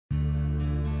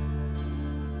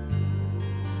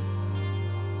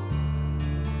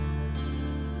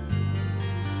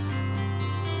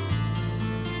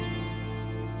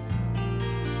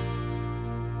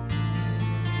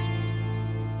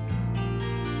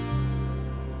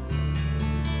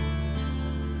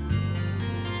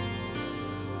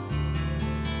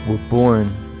We're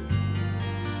born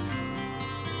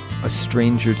a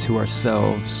stranger to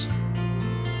ourselves.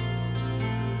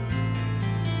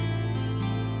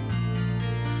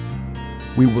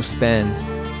 We will spend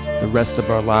the rest of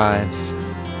our lives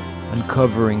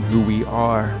uncovering who we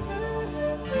are.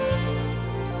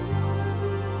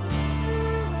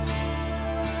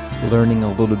 Learning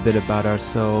a little bit about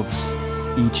ourselves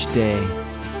each day.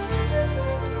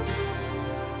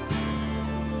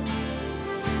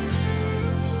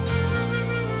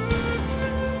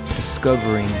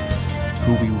 Discovering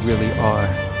who we really are.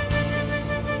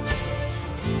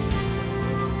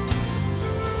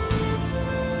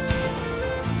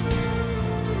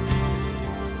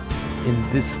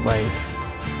 In this life,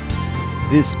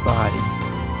 this body,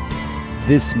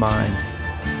 this mind,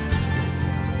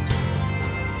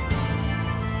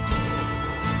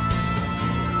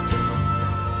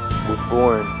 we're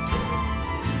born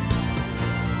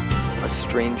a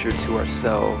stranger to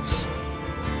ourselves.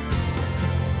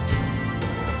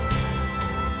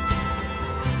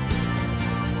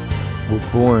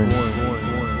 We're born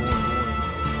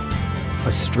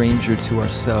a stranger to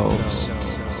ourselves.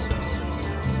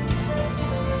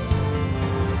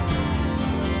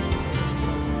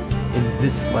 In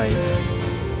this life,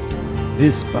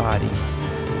 this body,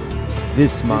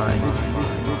 this mind,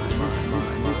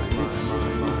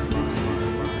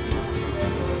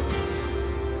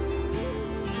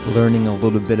 learning a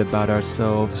little bit about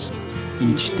ourselves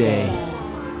each day.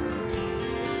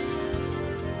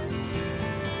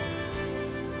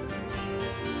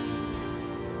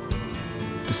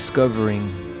 Discovering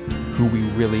who we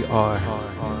really are.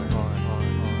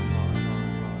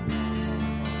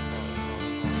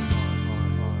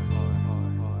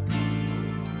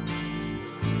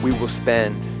 We will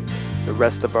spend the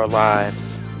rest of our lives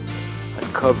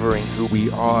uncovering who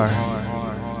we are.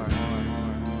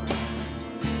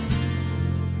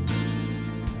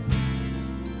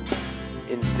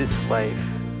 In this life,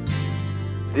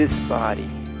 this body,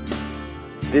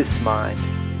 this mind,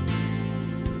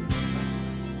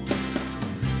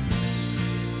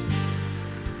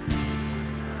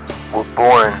 we're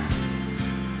born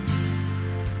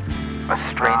a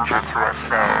stranger to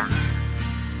ourselves.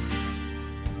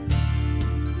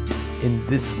 In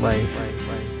this life,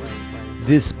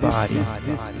 this body,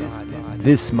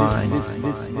 this mind,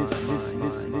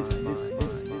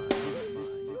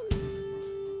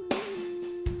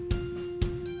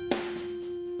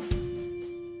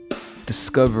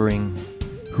 discovering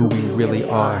who we really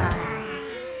are.